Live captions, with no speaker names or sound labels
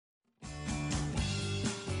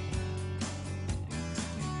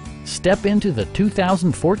Step into the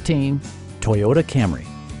 2014 Toyota Camry.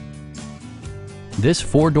 This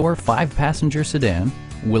four-door, five-passenger sedan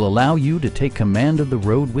will allow you to take command of the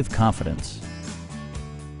road with confidence.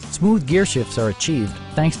 Smooth gear shifts are achieved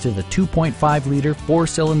thanks to the 2.5-liter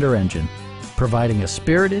four-cylinder engine, providing a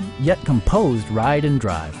spirited yet composed ride and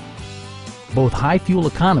drive. Both high fuel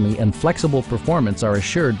economy and flexible performance are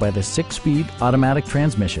assured by the 6-speed automatic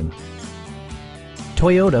transmission.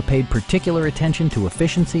 Toyota paid particular attention to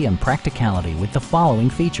efficiency and practicality with the following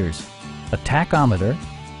features: a tachometer,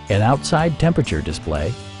 an outside temperature display,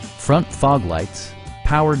 front fog lights,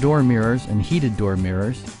 power door mirrors and heated door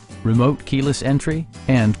mirrors, remote keyless entry,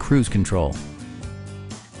 and cruise control.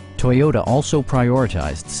 Toyota also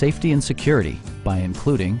prioritized safety and security by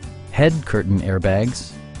including head curtain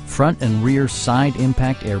airbags, front and rear side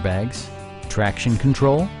impact airbags, traction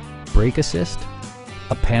control, brake assist,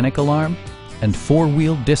 a panic alarm, and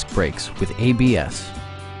four-wheel disc brakes with ABS.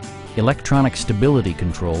 Electronic stability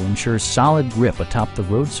control ensures solid grip atop the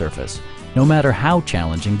road surface, no matter how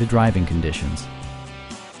challenging the driving conditions.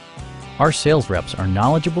 Our sales reps are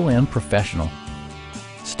knowledgeable and professional.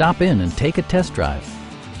 Stop in and take a test drive.